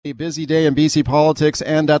A busy day in BC politics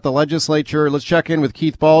and at the legislature. Let's check in with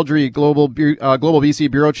Keith Baldry, Global BC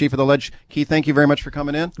Bureau Chief of the Ledge. Keith, thank you very much for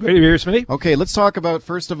coming in. Great to be here, Smitty. Okay, let's talk about,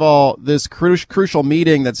 first of all, this crucial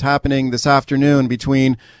meeting that's happening this afternoon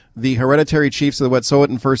between the hereditary chiefs of the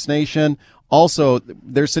Wet'suwet'en First Nation. Also,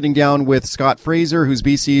 they're sitting down with Scott Fraser, who's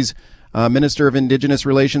BC's Minister of Indigenous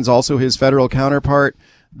Relations, also his federal counterpart.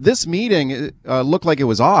 This meeting looked like it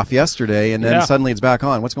was off yesterday, and then suddenly it's back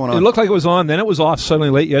on. What's going on? It looked like it was on, then it was off suddenly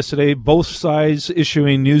late yesterday. Both sides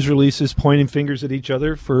issuing news releases, pointing fingers at each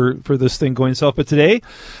other for this thing going south. But today,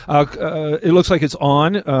 it looks like it's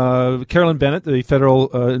on. Carolyn Bennett, the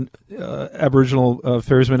federal Aboriginal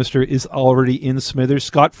Affairs Minister, is already in Smithers.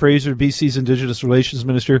 Scott Fraser, BC's Indigenous Relations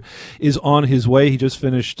Minister, is on his way. He just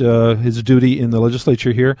finished his duty in the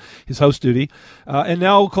legislature here, his House duty. And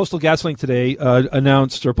now Coastal GasLink today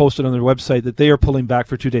announced or posted on their website that they are pulling back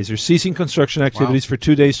for 2 days. They're ceasing construction activities for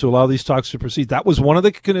 2 days to allow these talks to proceed. That was one of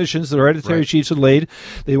the conditions the hereditary chiefs had laid.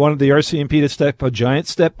 They wanted the RCMP to step a giant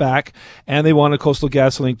step back, and they wanted Coastal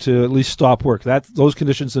GasLink to at least stop work. Those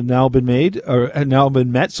conditions have now been made, or have now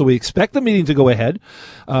been met, so we expect the meeting to go ahead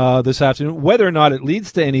this afternoon. Whether or not it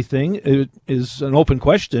leads to anything is an open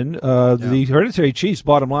question. The hereditary chiefs'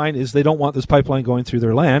 bottom line is they don't want this pipeline going through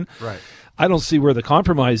their land. Right. I don't see where the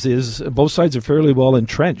compromise is. Both sides are fairly well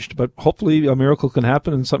entrenched, but hopefully a miracle can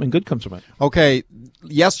happen and something good comes from it. Okay.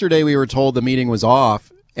 Yesterday we were told the meeting was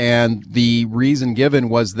off, and the reason given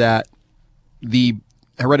was that the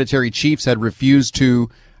hereditary chiefs had refused to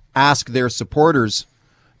ask their supporters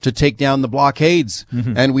to take down the blockades.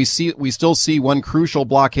 Mm-hmm. And we still see one crucial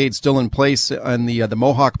blockade still in place on the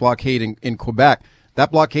Mohawk blockade in Quebec. That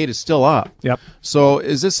blockade is still up. Yep. So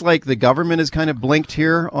is this like the government is kind of blinked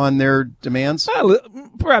here on their demands?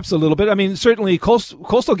 Perhaps a little bit. I mean, certainly Coastal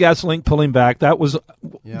GasLink pulling back, that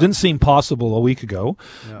didn't seem possible a week ago.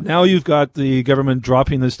 Yeah. Now you've got the government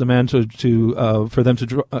dropping this demand for them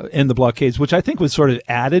to end the blockades, which I think was sort of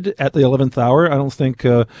added at the 11th hour. I don't think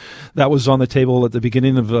that was on the table at the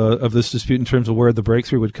beginning of this dispute in terms of where the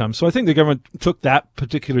breakthrough would come. So I think the government took that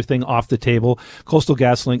particular thing off the table. Coastal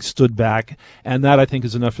GasLink stood back, and that I think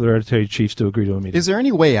is enough for the hereditary chiefs to agree to a meeting. Is there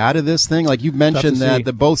any way out of this thing? Like you've mentioned that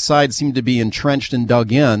both sides seem to be entrenched and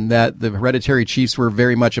dug in, that the hereditary chiefs were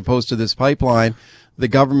very much opposed to this pipeline.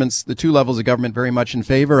 The two levels of government very much in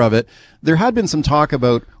favor of it. There had been some talk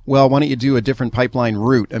about, well, why don't you do a different pipeline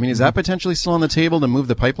route? I mean, is that potentially still on the table to move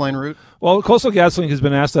the pipeline route? Well, Coastal GasLink has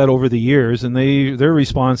been asked that over the years, and their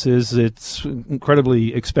response is it's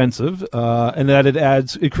incredibly expensive, and that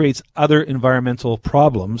it creates other environmental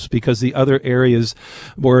problems because the other areas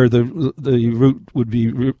where the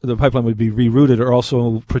pipeline would be rerouted are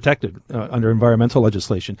also protected under environmental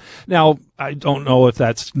legislation. Now, I don't know if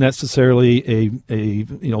that's necessarily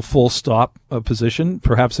a full stop position.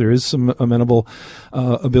 Perhaps there is some amenable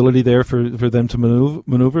ability there for them to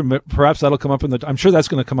maneuver. Perhaps that'll come up I'm sure that's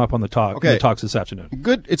going to come up on the talks this afternoon.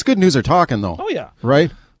 Good. It's good news they're talking though. Oh yeah.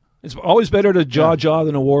 Right. It's always better to jaw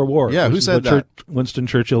than a war. Yeah, who said that? Winston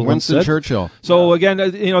Churchill. Winston Churchill. So again,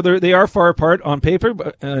 they are far apart on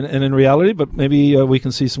paper, and in reality, but maybe we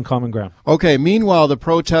can see some common ground. Okay. Meanwhile, the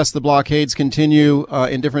protests, the blockades continue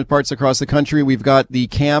in different parts across the country. We've got the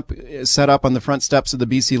camp set up on the front steps of the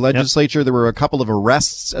BC legislature. Yep. There were a couple of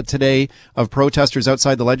arrests today of protesters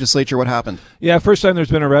outside the legislature. What happened? Yeah, first time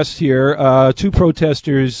there's been arrests here. Two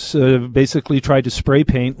protesters basically tried to spray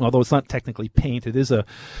paint, although it's not technically paint.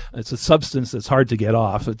 It's a substance that's hard to get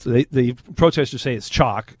off. The protesters say it's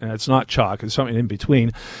chalk, and it's not chalk. It's something in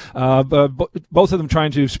between. But both of them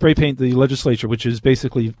trying to spray paint the legislature, which is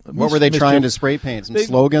basically... What were they trying to spray paint? Some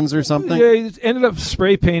slogans or something? They ended up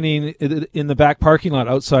spray painting in the back parking lot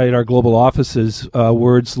outside our global offices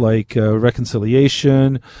words like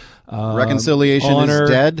reconciliation... reconciliation honor. Is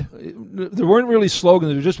dead. There weren't really slogans.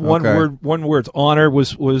 There was just one word. Honor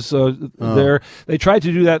was there. They tried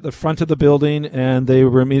to do that at the front of the building, and they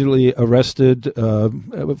were immediately arrested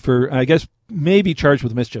for, I guess, maybe charged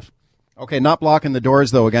with mischief. Okay, not blocking the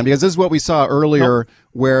doors, though, again, because this is what we saw earlier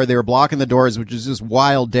where they were blocking the doors, which is just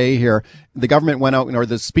wild day here. The government went out, or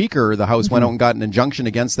the Speaker of the House went out and got an injunction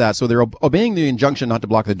against that. So they're obeying the injunction not to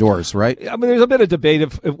block the doors, right? I mean, there's a bit of debate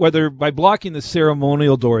of whether by blocking the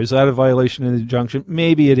ceremonial door, is that a violation of the injunction?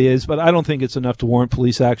 Maybe it is, but I don't think it's enough to warrant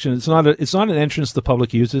police action. It's not an entrance the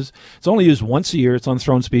public uses. It's only used once a year. It's on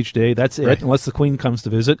Throne Speech Day. That's it, right. Unless the Queen comes to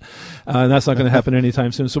visit. And that's not going to happen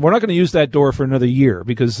anytime soon. So we're not going to use that door for another year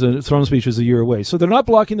because Throne speech is a year away. So they're not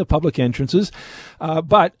blocking the public entrances.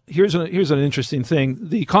 But here's an interesting thing.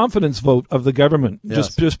 The confidence vote of the government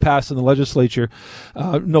just passed in the legislature.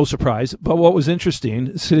 No surprise. But what was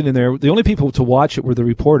interesting, sitting in there, the only people to watch it were the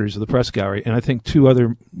reporters of the press gallery, and I think 2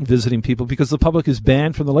 other visiting people, because the public is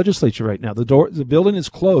banned from the legislature right now. The building is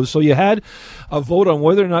closed. So you had a vote on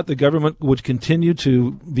whether or not the government would continue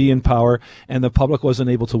to be in power, and the public wasn't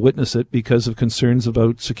able to witness it because of concerns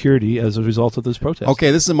about security as a result of this protest.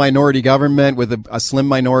 Okay, this is a minority government with a slim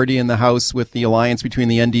minority in the House, with the alliance between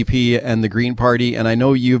the NDP and the Green Party. And I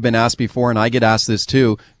know you've been asked before, and I get asked this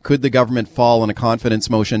too, could the government fall on a confidence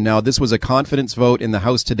motion? Now, this was a confidence vote in the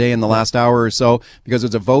House today in the last hour or so, because it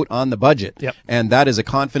was a vote on the budget. Yep. And that is a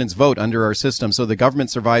confidence vote under our system. So the government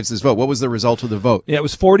survives this vote. What was the result of the vote? Yeah, it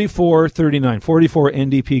was 44-39. 44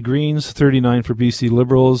 NDP Greens, 39 for BC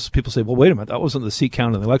Liberals. People say, well, wait a minute, that wasn't the seat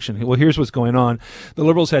count in the election. Well, here's what's going on. The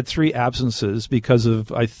Liberals had 3 absences because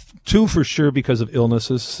of, 2 for sure because of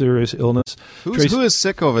illnesses, serious illness. Who is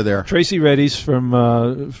sick over there? Tracy Reddy's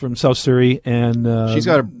from South Surrey, and she's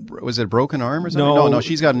got was it a broken arm or something? No,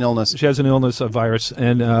 she's got an illness. She has an illness, a virus.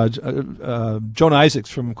 And Joan Isaacs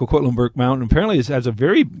from Coquitlam Burke Mountain apparently has a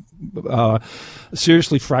very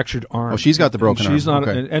seriously fractured arm. Oh, she's got the broken arm. She's not.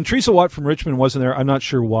 Okay. And Teresa Watt from Richmond wasn't there. I'm not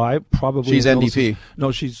sure why. Probably she's NDP.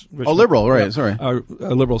 No, she's Richmond. Oh, Liberal. Right. Sorry.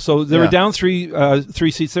 Liberal. So they were down 3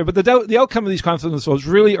 seats there. But the outcome of these confidence votes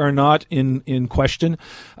really are not in question.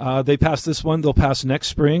 They passed this one. They'll pass next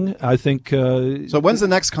spring. I think. So when's the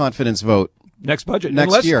next confidence vote? Next budget.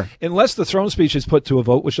 Next year. Unless the throne speech is put to a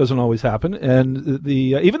vote, which doesn't always happen. And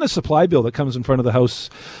even the supply bill that comes in front of the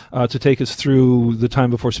House to take us through the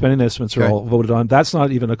time before spending estimates are all voted on, that's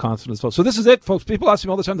not even a confidence vote. So this is it, folks. People ask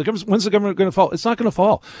me all the time, when's the government going to fall? It's not going to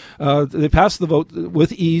fall. They passed the vote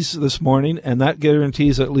with ease this morning, and that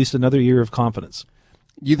guarantees at least another year of confidence.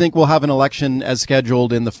 You think we'll have an election as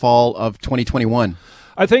scheduled in the fall of 2021?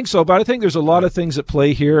 I think so, but I think there's a lot of things at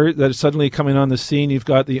play here that are suddenly coming on the scene. You've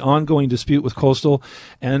got the ongoing dispute with Coastal,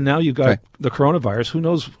 and now you've got the coronavirus. Who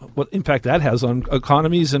knows what impact that has on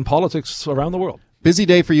economies and politics around the world. Busy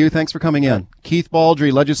day for you. Thanks for coming in. Keith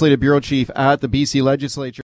Baldry, Legislative Bureau Chief at the BC Legislature.